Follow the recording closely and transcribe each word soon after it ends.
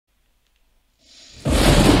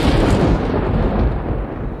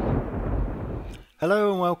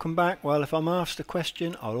Hello and welcome back. Well, if I'm asked a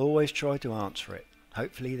question, I'll always try to answer it.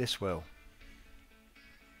 Hopefully this will.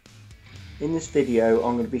 In this video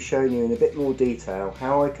I'm going to be showing you in a bit more detail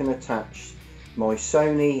how I can attach my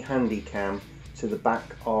Sony Handycam to the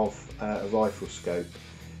back of a rifle scope.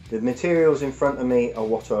 The materials in front of me are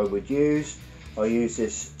what I would use. I use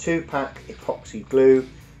this 2-pack epoxy glue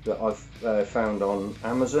that I've found on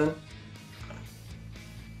Amazon.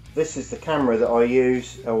 This is the camera that I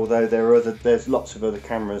use, although there's lots of other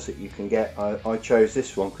cameras that you can get. I chose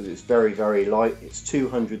this one because it's very light. It's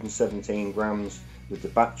 217 grams with the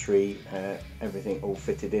battery, everything all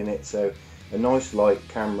fitted in it. So a nice light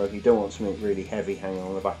camera if you don't want something really heavy hanging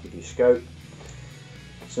on the back of your scope.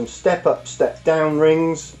 Some step up, step down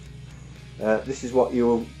rings. This is what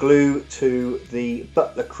you'll glue to the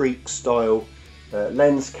Butler Creek style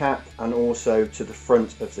lens cap and also to the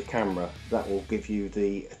front of the camera. That will give you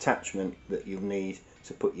the attachment that you'll need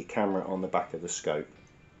to put your camera on the back of the scope.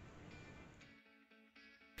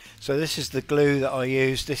 So this is the glue that I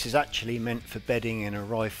use. This is actually meant for bedding in a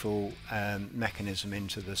rifle mechanism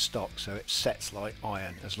into the stock, so it sets like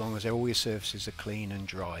iron as long as all your surfaces are clean and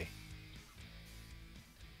dry.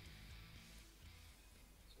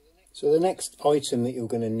 So the next item that you're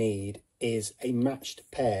going to need is a matched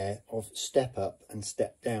pair of step up and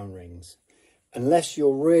step down rings. Unless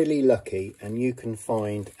you're really lucky and you can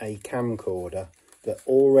find a camcorder that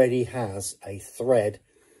already has a thread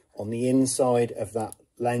on the inside of that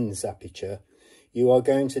lens aperture, you are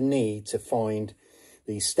going to need to find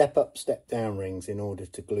these step up, step down rings in order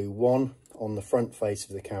to glue one on the front face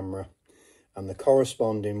of the camera and the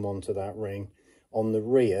corresponding one to that ring on the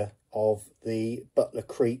rear of the Butler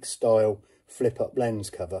Creek style flip up lens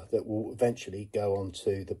cover that will eventually go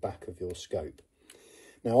onto the back of your scope.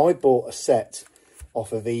 Now I bought a set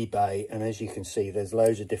off of eBay, and as you can see there's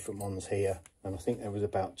loads of different ones here, and I think there was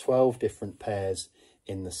about 12 different pairs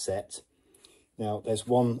in the set. Now there's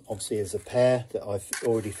one obviously as a pair that I've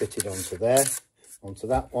already fitted onto there, onto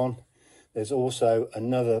that one. There's also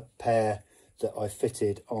another pair that I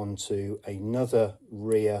fitted onto another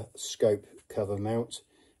rear scope cover mount.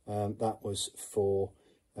 That was for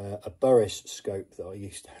a Burris scope that I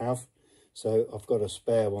used to have, so I've got a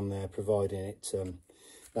spare one there providing it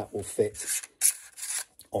that will fit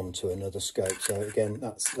onto another scope. So again,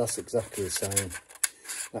 that's exactly the same,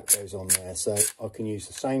 that goes on there, so I can use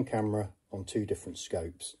the same camera on two different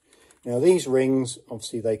scopes. Now these rings,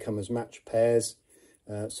 obviously they come as match pairs,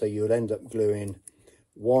 so you'll end up gluing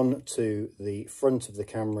one to the front of the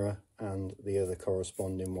camera and the other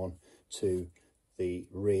corresponding one to the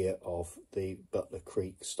rear of the Butler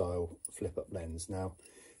Creek style flip up lens. Now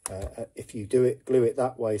if you glue it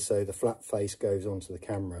that way so the flat face goes onto the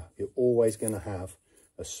camera, you're always going to have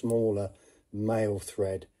a smaller male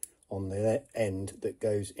thread on the end that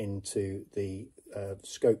goes into the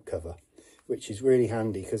scope cover, which is really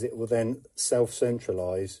handy because it will then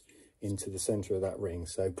self-centralize into the center of that ring,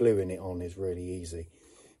 so gluing it on is really easy.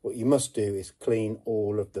 What you must do is clean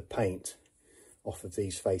all of the paint off of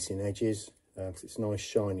these facing edges, because it's nice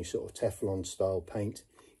shiny sort of Teflon style paint.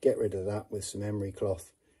 Get rid of that with some emery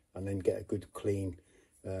cloth and then get a good clean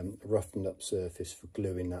roughened up surface for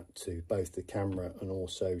gluing that to both the camera and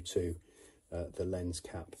also to the lens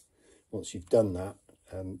cap. Once you've done that,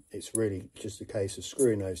 it's really just a case of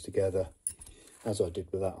screwing those together as I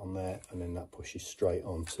did with that on there, and then that pushes straight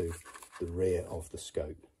onto the rear of the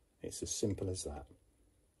scope. It's as simple as that.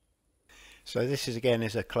 So this is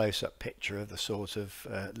a close-up picture of the sort of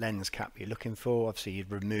lens cap you're looking for. Obviously you'd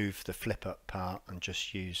remove the flip-up part and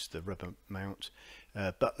just use the rubber mount.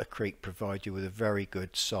 Butler Creek provide you with a very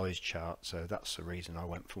good size chart, so that's the reason I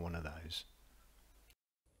went for one of those.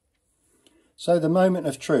 So the moment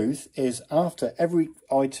of truth is after every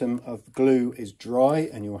item of glue is dry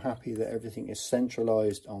and you're happy that everything is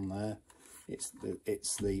centralized on there,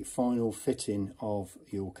 it's the final fitting of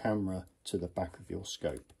your camera to the back of your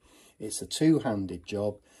scope. It's a two-handed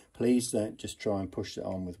job. Please don't just try and push it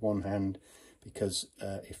on with one hand, because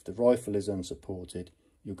if the rifle is unsupported,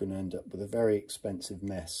 you're going to end up with a very expensive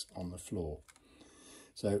mess on the floor.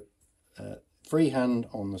 So free hand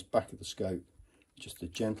on the back of the scope, just a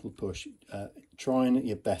gentle push, trying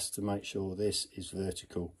your best to make sure this is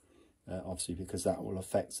vertical, obviously because that will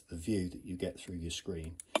affect the view that you get through your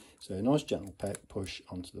screen. So a nice gentle push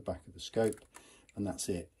onto the back of the scope, and that's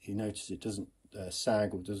it. You notice it doesn't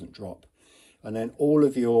sag or doesn't drop, and then all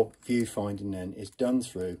of your viewfinding then is done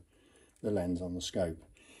through the lens on the scope.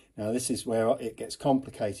 Now this is where it gets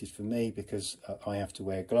complicated for me, because I have to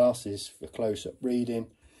wear glasses for close-up reading,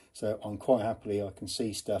 so I'm quite happily I can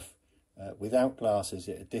see stuff without glasses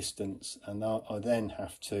at a distance, and I then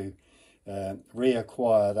have to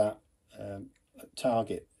reacquire that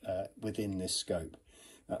target within this scope.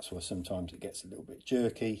 That's why sometimes it gets a little bit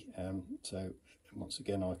jerky, so once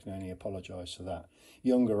again I can only apologise for that.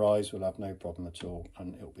 Younger eyes will have no problem at all,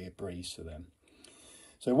 and it'll be a breeze for them.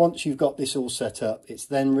 So once you've got this all set up, it's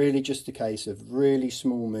then really just a case of really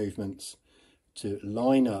small movements to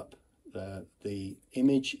line up the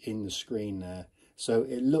image in the screen there, so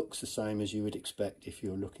it looks the same as you would expect if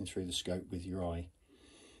you're looking through the scope with your eye.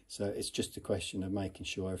 So it's just a question of making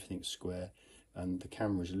sure everything's square and the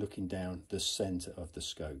camera is looking down the centre of the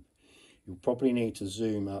scope. You'll probably need to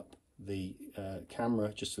zoom up the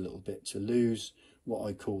camera just a little bit to lose what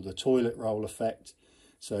I call the toilet roll effect,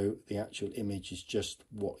 so the actual image is just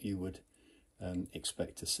what you would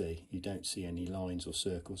expect to see. You don't see any lines or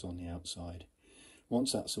circles on the outside.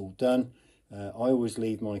 Once that's all done, I always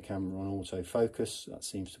leave my camera on autofocus. That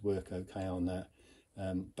seems to work okay on that,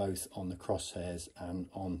 both on the crosshairs and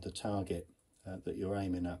on the target that you're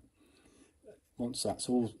aiming at. Once that's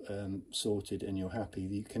all sorted and you're happy,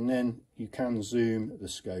 you can zoom the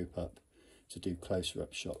scope up to do closer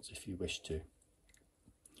up shots if you wish to.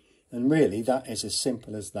 And really that is as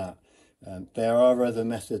simple as that. There are other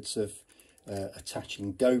methods of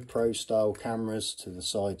attaching GoPro style cameras to the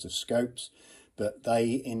sides of scopes, but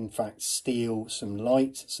they in fact steal some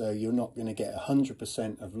light, so you're not going to get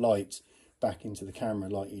 100% of light back into the camera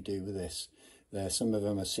like you do with this. Some of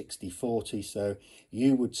them are 60-40, so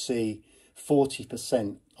you would see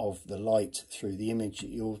 40% of the light through the image that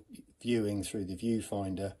you're viewing through the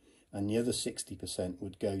viewfinder, and the other 60%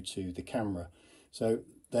 would go to the camera. So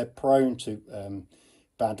they're prone to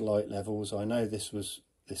bad light levels. I know this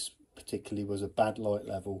particularly was a bad light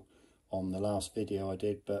level on the last video I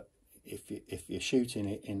did, but if you're shooting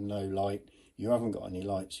it in low light, you haven't got any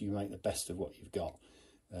light, so you make the best of what you've got,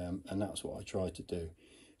 and that's what I try to do.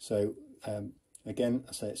 So again,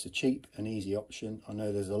 I say it's a cheap and easy option. I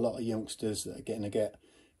know there's a lot of youngsters that are going to get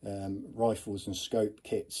rifles and scope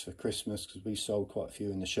kits for Christmas, because we sold quite a few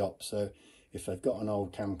in the shop. So if they've got an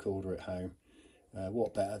old camcorder at home,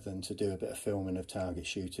 what better than to do a bit of filming of target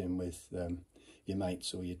shooting with your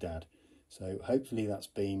mates or your dad. So hopefully that's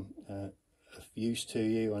been of use to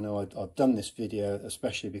you. I know I've done this video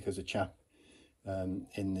especially because a chap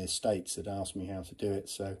in the States had asked me how to do it.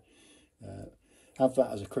 So have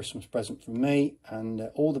that as a Christmas present from me, and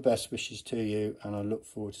all the best wishes to you, and I look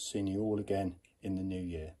forward to seeing you all again in the new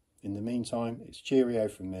year. In the meantime, it's cheerio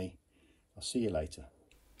from me. I'll see you later.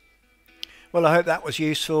 Well, I hope that was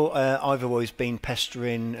useful. I've always been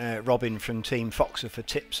pestering Robin from Team Foxer for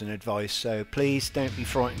tips and advice, so please don't be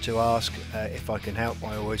frightened to ask. If I can help,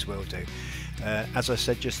 I always will do. As I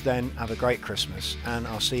said just then, have a great Christmas, and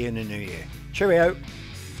I'll see you in the new year. Cheerio!